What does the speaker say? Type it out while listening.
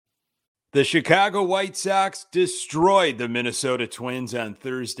The Chicago White Sox destroyed the Minnesota Twins on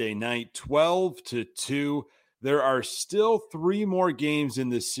Thursday night, 12-2. There are still 3 more games in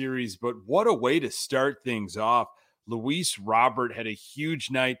this series, but what a way to start things off. Luis Robert had a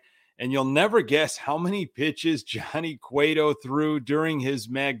huge night, and you'll never guess how many pitches Johnny Cueto threw during his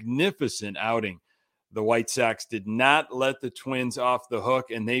magnificent outing. The White Sox did not let the Twins off the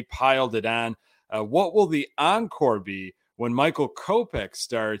hook, and they piled it on. What will the encore be when Michael Kopech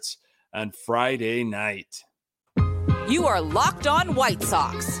starts on Friday night? You are Locked On White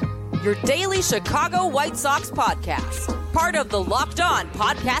Sox, your daily Chicago White Sox podcast. Part of the Locked On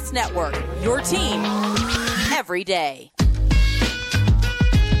Podcast Network, your team every day.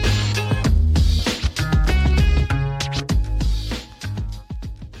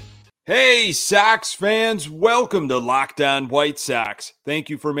 Hey, Sox fans, welcome to Locked On White Sox. Thank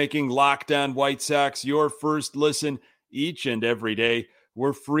you for making Locked On White Sox your first listen each and every day.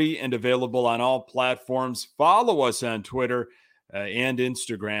 We're free and available on all platforms. Follow us on Twitter and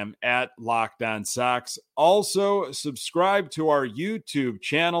Instagram at Locked On Sox. Also, subscribe to our YouTube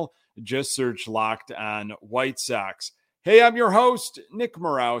channel. Just search Locked On White Sox. Hey, I'm your host, Nick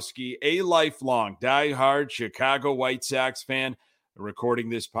Morawski, a lifelong diehard Chicago White Sox fan, recording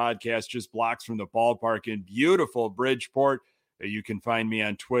this podcast just blocks from the ballpark in beautiful Bridgeport. You can find me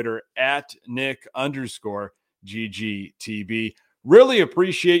on Twitter at Nick_GGTB. Really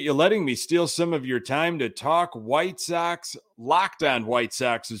appreciate you letting me steal some of your time to talk White Sox. Locked On White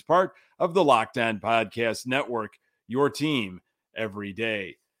Sox is part of the Locked On Podcast Network, your team every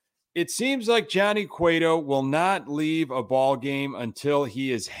day. It seems like Johnny Cueto will not leave a ball game until he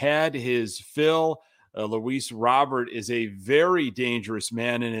has had his fill. Luis Robert is a very dangerous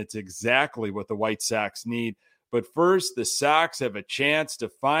man, and it's exactly what the White Sox need. But first, the Sox have a chance to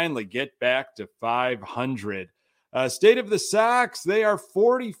finally get back to 500. State of the Sox, they are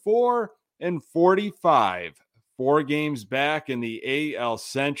 44-45. 4 games back in the AL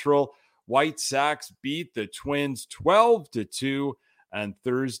Central. White Sox beat the Twins 12-2 on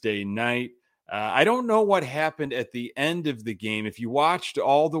Thursday night. I don't know what happened at the end of the game. If you watched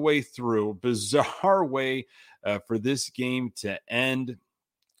all the way through, bizarre way for this game to end.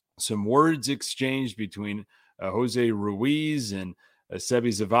 Some words exchanged between Jose Ruiz and Seby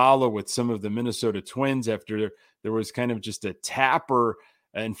Zavala with some of the Minnesota Twins after there was kind of just a tapper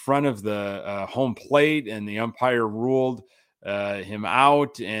in front of the home plate, and the umpire ruled him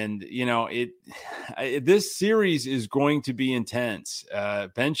out. And, you know, this series is going to be intense.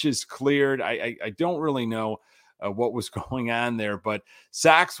 Benches cleared. I don't really know what was going on there, but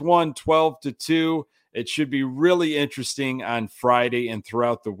Sox won 12-2. It should be really interesting on Friday and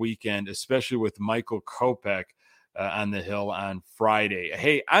throughout the weekend, especially with Michael Kopech on the hill on Friday.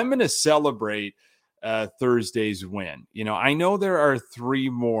 Hey, I'm going to celebrate Thursday's win. You know, I know there are 3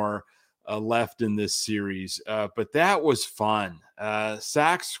 more left in this series, but that was fun.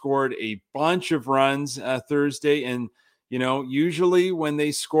 Sox scored a bunch of runs Thursday, and you know, usually when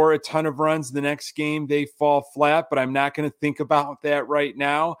they score a ton of runs the next game, they fall flat, but I'm not going to think about that right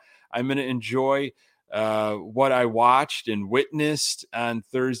now. I'm going to enjoy what I watched and witnessed on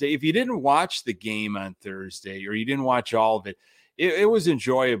Thursday. If you didn't watch the game on Thursday, or you didn't watch all of it, it was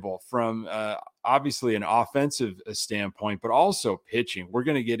enjoyable from obviously an offensive standpoint, but also pitching. We're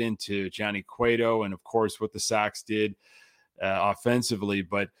going to get into Johnny Cueto and, of course, what the Sox did offensively,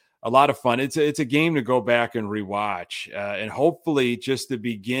 but a lot of fun. It's a game to go back and rewatch, and hopefully just the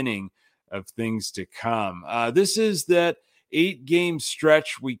beginning of things to come. This is that 8-game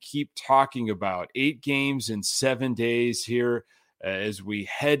stretch we keep talking about. 8 games in 7 days here as we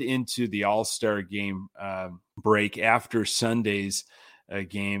head into the All-Star game break after Sunday's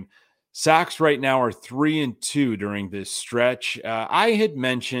game. Sox right now are 3-2 during this stretch. I had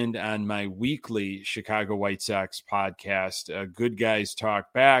mentioned on my weekly Chicago White Sox podcast, Good Guys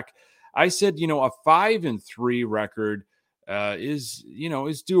Talk Back, I said, you know, a 5-3 record is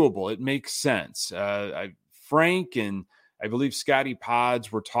doable. It makes sense. Frank and I believe Scotty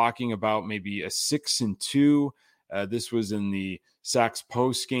Pods were talking about maybe a 6-2. This was in the Sox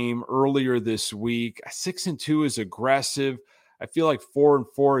post game earlier this week. 6-2 is aggressive. I feel like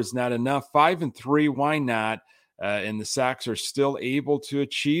 4-4 is not enough. 5-3, why not? And the Sox are still able to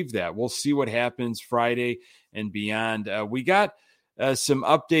achieve that. We'll see what happens Friday and beyond. We got some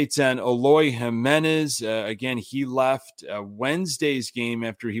updates on Eloy Jimenez. Again, he left Wednesday's game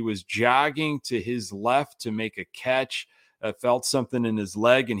after he was jogging to his left to make a catch. Felt something in his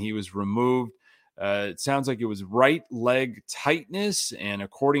leg, and he was removed. It sounds like it was right leg tightness, and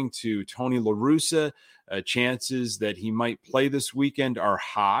according to Tony La Russa, chances that he might play this weekend are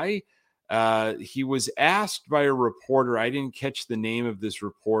high. he was asked by a reporter. I didn't catch the name of this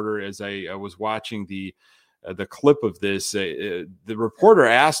reporter as I was watching the clip of this. The reporter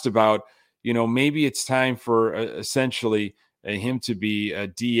asked about, maybe it's time for essentially him to be a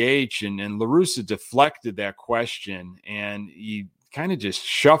DH, and La Russa deflected that question, and he kind of just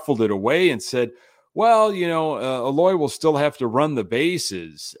shuffled it away and said, well, Eloy will still have to run the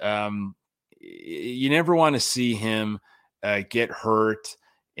bases. You never want to see him get hurt.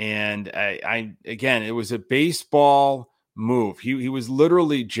 And again, it was a baseball move. He was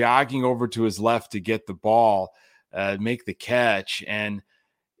literally jogging over to his left to get the ball, make the catch. And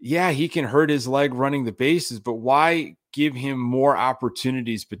yeah, he can hurt his leg running the bases, but why give him more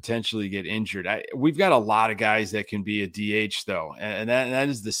opportunities potentially get injured? We've got a lot of guys that can be a DH though. And that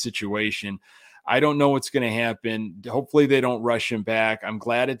is the situation. I don't know what's going to happen. Hopefully they don't rush him back. I'm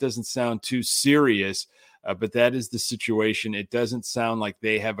glad it doesn't sound too serious, but that is the situation. It doesn't sound like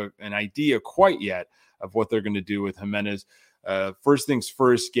they have an idea quite yet of what they're going to do with Jimenez. First things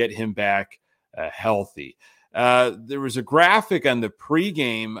first, get him back healthy. There was a graphic on the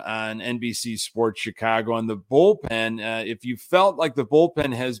pregame on NBC Sports Chicago on the bullpen. If you felt like the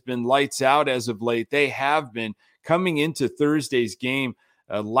bullpen has been lights out as of late, they have been. Coming into Thursday's game.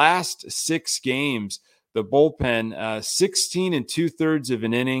 Last 6 games, the bullpen, 16 2/3 of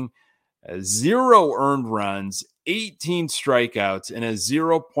an inning, 0 earned runs, 18 strikeouts, and a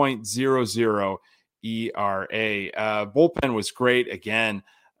 0.00 ERA. Bullpen was great again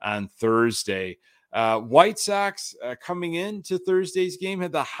on Thursday. White Sox coming into Thursday's game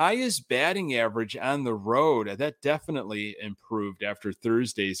had the highest batting average on the road. That definitely improved after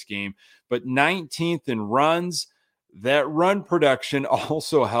Thursday's game, but 19th in runs. That run production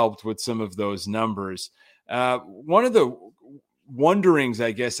also helped with some of those numbers. One of the wonderings,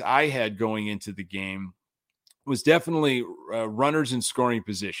 I guess, I had going into the game was definitely runners in scoring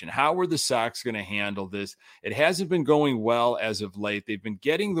position. How were the Sox going to handle this? It hasn't been going well as of late. They've been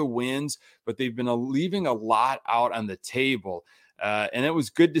getting the wins, but they've been leaving a lot out on the table. And it was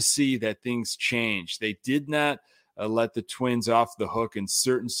good to see that things changed. They did not let the Twins off the hook in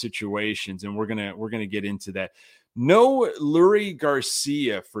certain situations, and we're gonna get into that. No Leury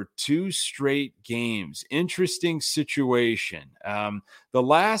Garcia for 2 straight games. Interesting situation. The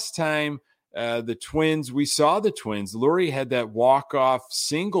last time we saw the Twins, Leury had that walk-off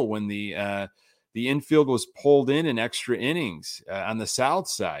single when the infield was pulled in extra innings on the south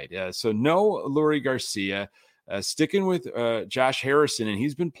side. So no Leury Garcia. Sticking with Josh Harrison, and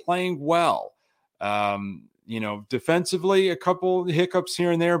he's been playing well. Defensively, a couple hiccups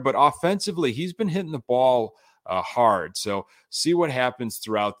here and there, but offensively, he's been hitting the ball hard. So see what happens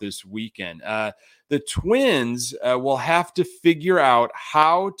throughout this weekend. The Twins will have to figure out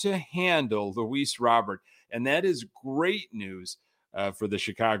how to handle Luis Robert, and that is great news for the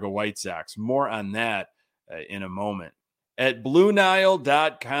Chicago White Sox. More on that in a moment. At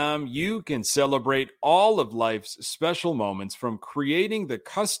BlueNile.com, you can celebrate all of life's special moments, from creating the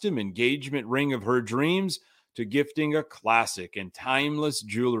custom engagement ring of her dreams to gifting a classic and timeless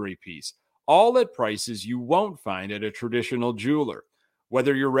jewelry piece, all at prices you won't find at a traditional jeweler.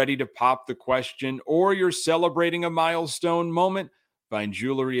 Whether you're ready to pop the question or you're celebrating a milestone moment, find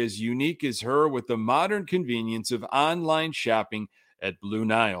jewelry as unique as her with the modern convenience of online shopping at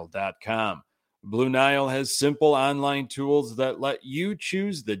BlueNile.com. Blue Nile has simple online tools that let you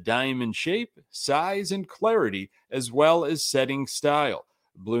choose the diamond shape, size, and clarity, as well as setting style.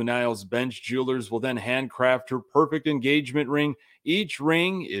 Blue Nile's bench jewelers will then handcraft her perfect engagement ring. Each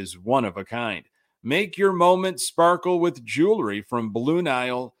ring is one of a kind. Make your moment sparkle with jewelry from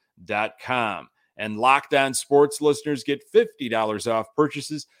BlueNile.com. And Locked On Sports listeners get $50 off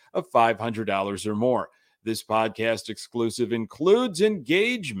purchases of $500 or more. This podcast exclusive includes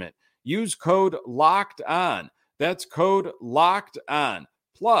engagement. Use code LOCKED ON. That's code LOCKED ON.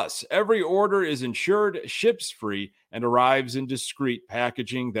 Plus, every order is insured, ships free, and arrives in discreet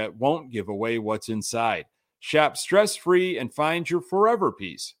packaging that won't give away what's inside. Shop stress-free and find your forever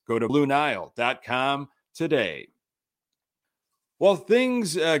piece. Go to BlueNile.com today. Well,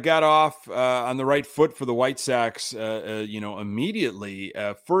 things got off on the right foot for the White Sox, immediately.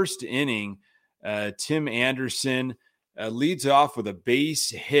 First inning, Tim Anderson leads off with a base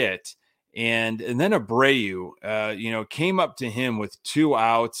hit, and then Abreu, came up to him with 2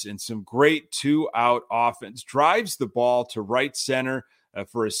 outs and some great 2-out offense, drives the ball to right center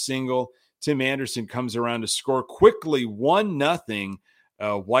for a single. Tim Anderson comes around to score quickly, 1-0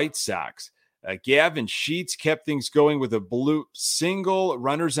 White Sox. Gavin Sheets kept things going with a bloop single.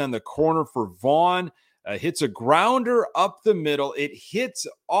 Runners on the corner for Vaughn. Hits a grounder up the middle. It hits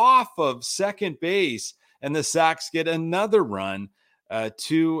off of second base, and the Sox get another run.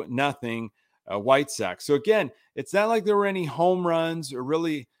 2-0 White Sox. So again, it's not like there were any home runs or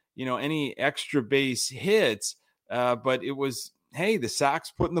really, any extra base hits, but it was, hey, the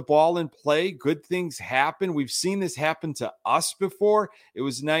Sox putting the ball in play. Good things happen. We've seen this happen to us before. It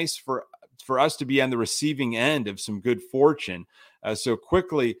was nice for us to be on the receiving end of some good fortune. So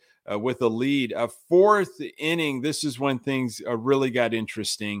quickly with a lead, a fourth inning, this is when things really got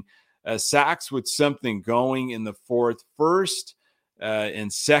interesting. Sox with something going in the fourth. First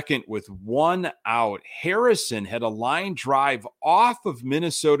and second with one out. Harrison had a line drive off of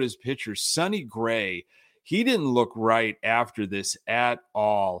Minnesota's pitcher, Sonny Gray. He didn't look right after this at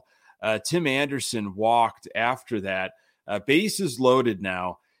all. Tim Anderson walked after that. Bases loaded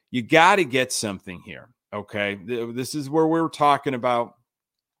now. You got to get something here, okay? This is where we're talking about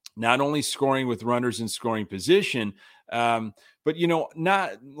not only scoring with runners in scoring position, but,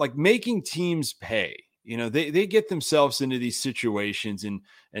 not like making teams pay. They get themselves into these situations and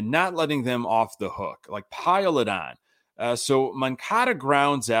not letting them off the hook, like pile it on. So Moncada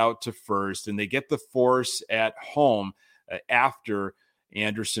grounds out to first, and they get the force at home after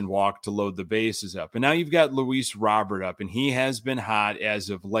Anderson walked to load the bases up. And now you've got Luis Robert up, and he has been hot as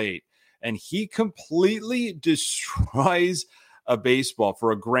of late. And he completely destroys a baseball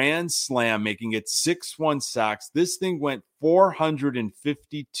for a grand slam, making it 6-1 Sox. This thing went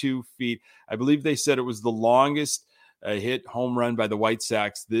 452 feet. I believe they said it was the longest hit home run by the White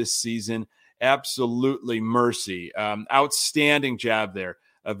Sox this season. Absolutely mercy. Outstanding job there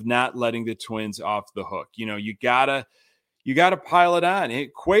of not letting the Twins off the hook. You gotta pile it on.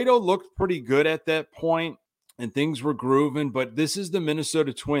 Cueto looked pretty good at that point, and things were grooving, but this is the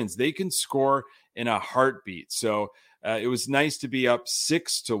Minnesota Twins. They can score in a heartbeat. So it was nice to be up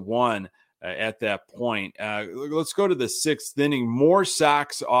 6-1 at that point. Let's go to the sixth inning. More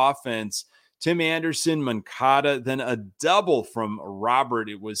Sox offense. Tim Anderson, Moncada, then a double from Robert.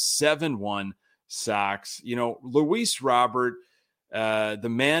 It was 7-1 Sox. Luis Robert, the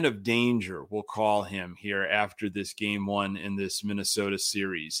man of danger, we'll call him here after this game one in this Minnesota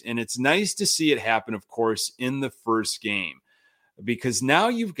series. And it's nice to see it happen, of course, in the first game, because now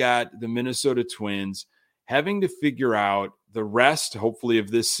you've got the Minnesota Twins having to figure out the rest, hopefully, of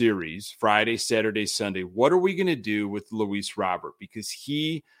this series, Friday, Saturday, Sunday. What are we going to do with Luis Robert? Because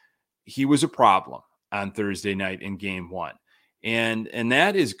he was a problem on Thursday night in game one. And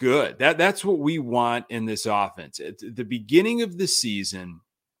that is good. That's what we want in this offense. At the beginning of the season,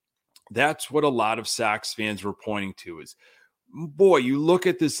 that's what a lot of Sox fans were pointing to is, boy, you look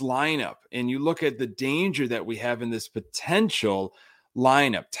at this lineup and you look at the danger that we have in this potential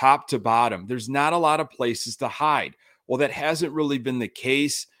lineup, top to bottom. There's not a lot of places to hide. Well, that hasn't really been the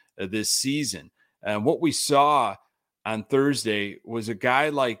case this season. What we saw on Thursday was a guy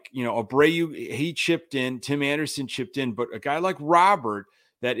like, Abreu, he chipped in, Tim Anderson chipped in, but a guy like Robert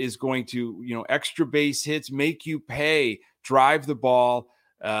that is going to, extra base hits, make you pay, drive the ball,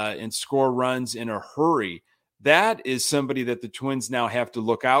 and score runs in a hurry. That is somebody that the Twins now have to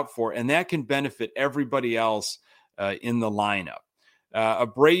look out for, and that can benefit everybody else in the lineup.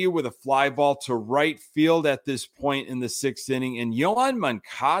 Abreu with a fly ball to right field at this point in the sixth inning, and Yoan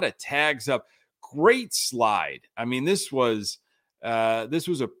Moncada tags up. Great slide. I mean, this was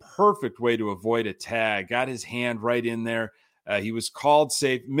a perfect way to avoid a tag. Got his hand right in there. He was called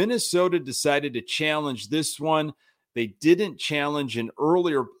safe. Minnesota decided to challenge this one. They didn't challenge an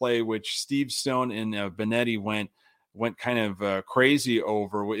earlier play, which Steve Stone and Benetti went kind of crazy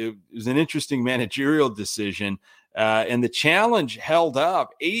over. It was an interesting managerial decision. And the challenge held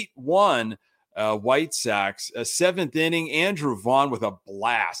up 8-1 White Sox. Seventh inning, Andrew Vaughn with a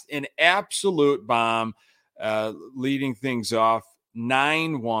blast, an absolute bomb, leading things off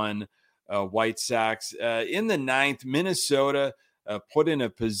 9-1 White Sox. In the ninth, Minnesota put in a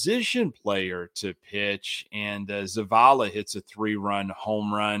position player to pitch, and Zavala hits a 3-run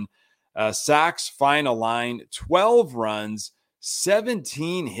home run. Sox final line, 12 runs,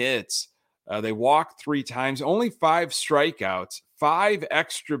 17 hits. They walked 3 times, only 5 strikeouts, 5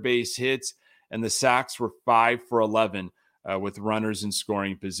 extra base hits, and the Sox were 5 for 11 with runners in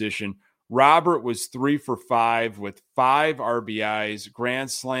scoring position. Robert was 3 for 5 with 5 RBIs, grand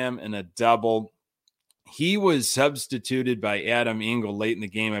slam, and a double. He was substituted by Adam Engel late in the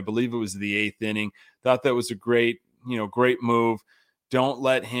game. I believe it was the 8th inning. Thought that was a great move. Don't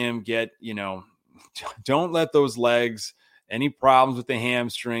let him get, don't let those legs, any problems with the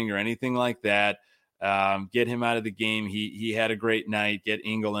hamstring or anything like that, get him out of the game. He had a great night. Get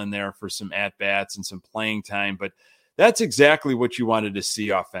Engel in there for some at-bats and some playing time. But that's exactly what you wanted to see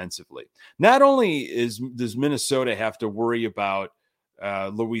offensively. Not only does Minnesota have to worry about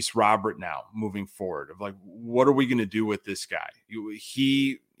Luis Robert now moving forward of like, what are we going to do with this guy?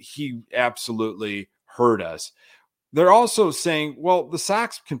 He absolutely hurt us. They're also saying, well, the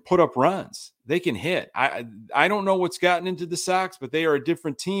Sox can put up runs. They can hit. I don't know what's gotten into the Sox, but they are a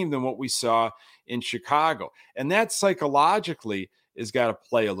different team than what we saw in Chicago. And that psychologically has got to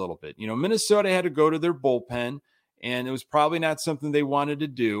play a little bit. Minnesota had to go to their bullpen, and it was probably not something they wanted to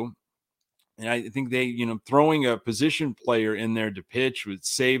do. And I think they, throwing a position player in there to pitch was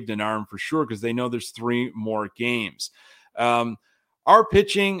saved an arm for sure because they know there's 3 more games. Our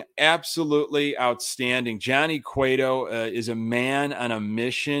pitching, absolutely outstanding. Johnny Cueto is a man on a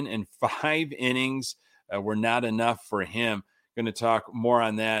mission, and 5 innings were not enough for him. Going to talk more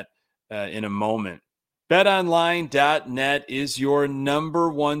on that in a moment. BetOnline.net is your number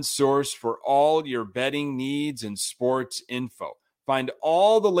one source for all your betting needs and sports info. Find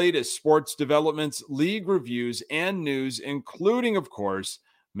all the latest sports developments, league reviews, and news, including, of course,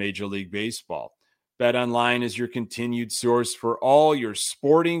 Major League Baseball. BetOnline is your continued source for all your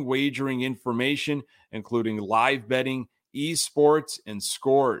sporting wagering information, including live betting, esports, and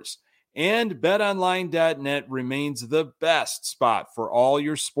scores. And BetOnline.net remains the best spot for all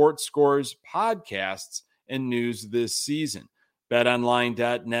your sports scores, podcasts, and news this season.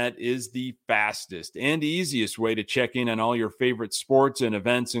 BetOnline.net is the fastest and easiest way to check in on all your favorite sports and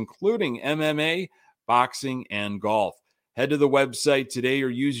events, including MMA, boxing, and golf. Head to the website today or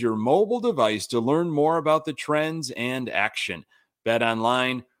use your mobile device to learn more about the trends and action.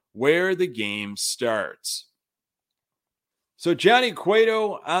 BetOnline, where the game starts. So Johnny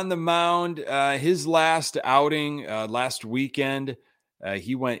Cueto on the mound, his last outing last weekend,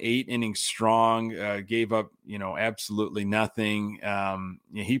 he went 8 innings strong, gave up, absolutely nothing.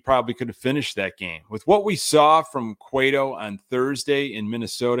 He probably could have finished that game. With what we saw from Cueto on Thursday in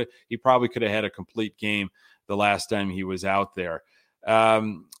Minnesota, he probably could have had a complete game the last time he was out there.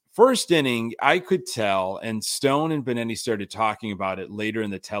 First inning, I could tell, and Stone and Benetti started talking about it later in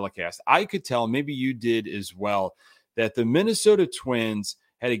the telecast. I could tell, maybe you did as well, that the Minnesota Twins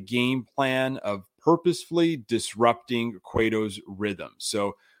had a game plan of purposefully disrupting Cueto's rhythm.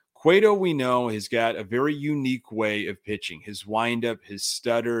 So Cueto, we know, has got a very unique way of pitching. His windup, his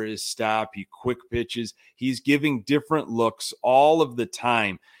stutter, his stop, he quick pitches. He's giving different looks all of the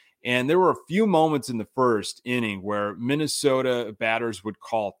time. And there were a few moments in the first inning where Minnesota batters would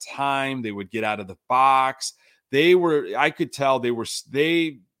call time. They would get out of the box. I could tell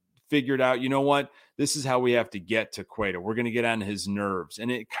they figured out, you know what? This is how we have to get to Cueto. We're going to get on his nerves.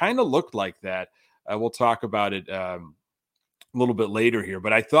 And it kind of looked like that. We'll talk about it a little bit later here.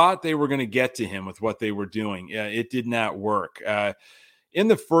 But I thought they were going to get to him with what they were doing. It did not work. In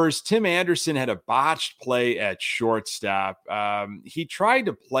the first, Tim Anderson had a botched play at shortstop. He tried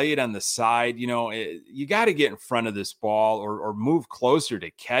to play it on the side. You got to get in front of this ball or move closer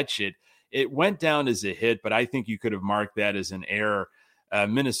to catch it. It went down as a hit, but I think you could have marked that as an error.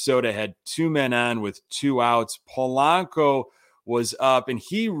 Minnesota had 2 men on with 2 outs. Polanco was up, and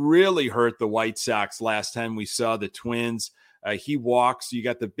he really hurt the White Sox last time we saw the Twins. He walks. So you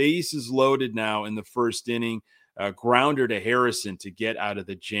got the bases loaded now in the first inning. Grounder to Harrison to get out of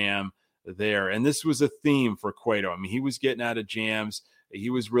the jam there. And this was a theme for Cueto. I mean, he was getting out of jams.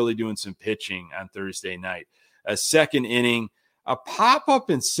 He was really doing some pitching on Thursday night. A second inning, a pop-up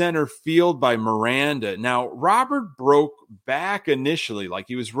in center field by Miranda. Now, Robert broke back initially, like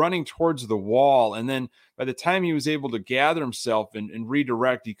he was running towards the wall. And then by the time he was able to gather himself and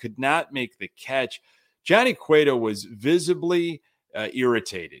redirect, he could not make the catch. Johnny Cueto was visibly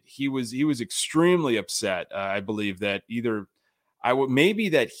irritated. He was extremely upset. I believe that maybe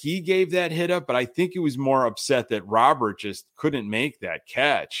that he gave that hit up, but I think he was more upset that Robert just couldn't make that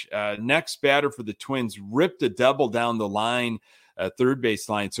catch. Next batter for the Twins ripped a double down the line, third base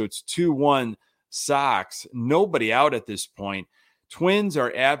line. So it's 2-1 Sox. Nobody out at this point. Twins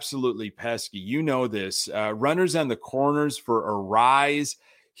are absolutely pesky. You know this. Runners on the corners for a rise.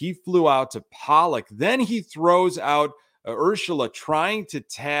 He flew out to Pollock. Then he throws out Urshela trying to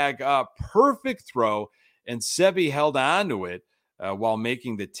tag up. Perfect throw, and Sebi held on to it while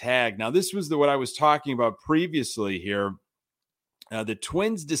making the tag. Now, this was what I was talking about previously here. The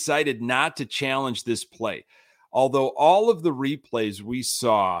Twins decided not to challenge this play. Although all of the replays we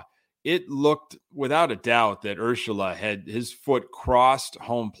saw, it looked without a doubt that Urshela had his foot crossed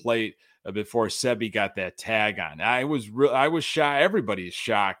home plate before Sebi got that tag on. I was shocked. Everybody's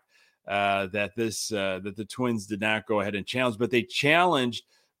shocked that the Twins did not go ahead and challenge, but they challenged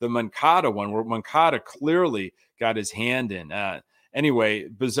the Moncada one where Moncada clearly got his hand in. Anyway,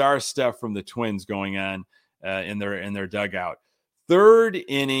 bizarre stuff from the Twins going on in their dugout. Third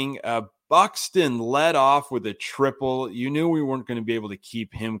inning, Buxton led off with a triple. You knew we weren't going to be able to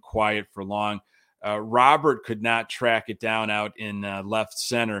keep him quiet for long. Robert could not track it down out in left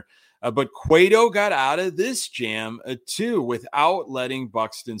center. But Cueto got out of this jam too without letting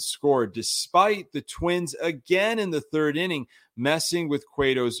Buxton score, despite the Twins again in the third inning messing with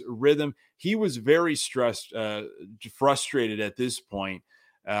Cueto's rhythm. He was very frustrated at this point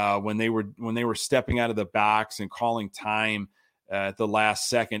when they were stepping out of the box and calling time at the last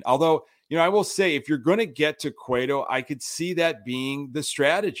second. Although, I will say, if you're going to get to Cueto, I could see that being the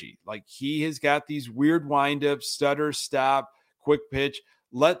strategy. Like, he has got these weird windups, stutter, stop, quick pitch.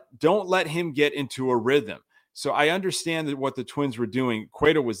 Don't let him get into a rhythm. So I understand that what the Twins were doing.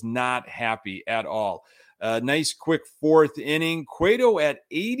 Cueto was not happy at all. Nice quick fourth inning. Cueto at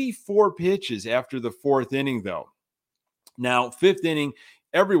 84 pitches after the fourth inning, though. Now, fifth inning,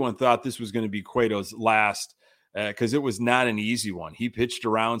 everyone thought this was going to be Cueto's last because it was not an easy one. He pitched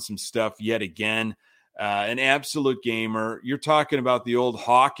around some stuff yet again. An absolute gamer. You're talking about the old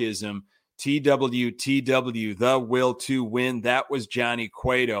Hawkism, TWTW, the will to win. That was Johnny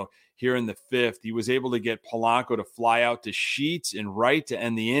Cueto here in the fifth. He was able to get Polanco to fly out to Sheets and right to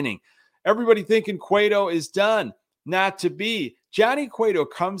end the inning. Everybody thinking Cueto is done. Not to be. Johnny Cueto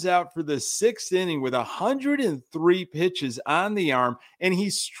comes out for the sixth inning with 103 pitches on the arm, and he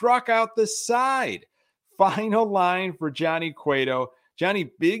struck out the side. Final line for Johnny Cueto.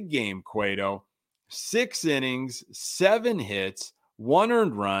 Johnny Big Game Cueto. 6 innings, 7 hits, 1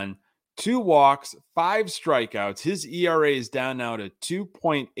 earned run, 2 walks, 5 strikeouts. His ERA is down now to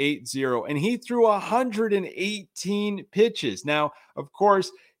 2.80, and he threw 118 pitches. Now, of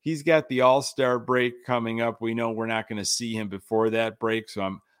course, he's got the All-Star break coming up. We know we're not going to see him before that break, so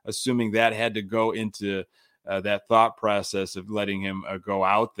I'm assuming that had to go into that thought process of letting him go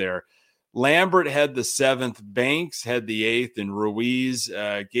out there. Lambert had the 7th, Banks had the 8th, and Ruiz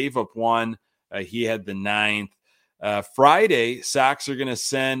gave up 1. He had the 9th. Friday, Sox are going to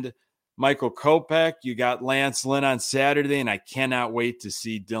send Michael Kopech. You got Lance Lynn on Saturday, and I cannot wait to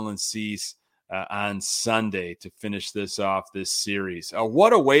see Dylan Cease on Sunday to finish this off, this series.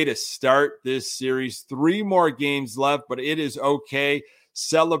 What a way to start this series. 3 more games left, but it is okay.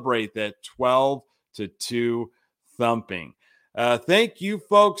 Celebrate that 12-2 thumping. Thank you,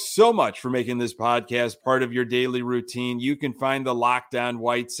 folks, so much for making this podcast part of your daily routine. You can find the Locked On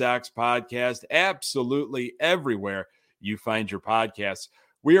White Sox podcast absolutely everywhere you find your podcasts.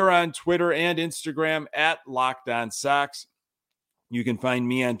 We are on Twitter and Instagram at Locked On Sox. You can find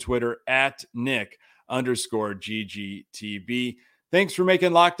me on Twitter at Nick_GGTB. Thanks for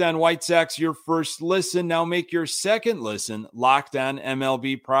making Locked On White Sox your first listen. Now make your second listen Locked On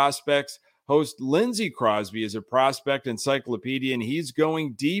MLB Prospects. Host Lindsey Crosby is a prospect encyclopedia, and he's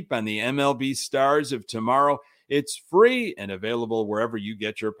going deep on the MLB stars of tomorrow. It's free and available wherever you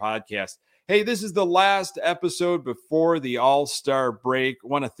get your podcast. Hey, this is the last episode before the All-Star break. I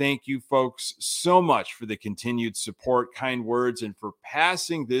want to thank you folks so much for the continued support, kind words, and for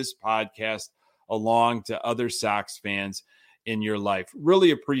passing this podcast along to other Sox fans in your life.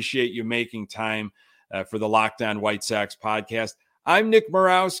 Really appreciate you making time for the Locked On White Sox podcast. I'm Nick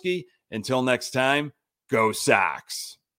Morawski. Until next time, go Sox.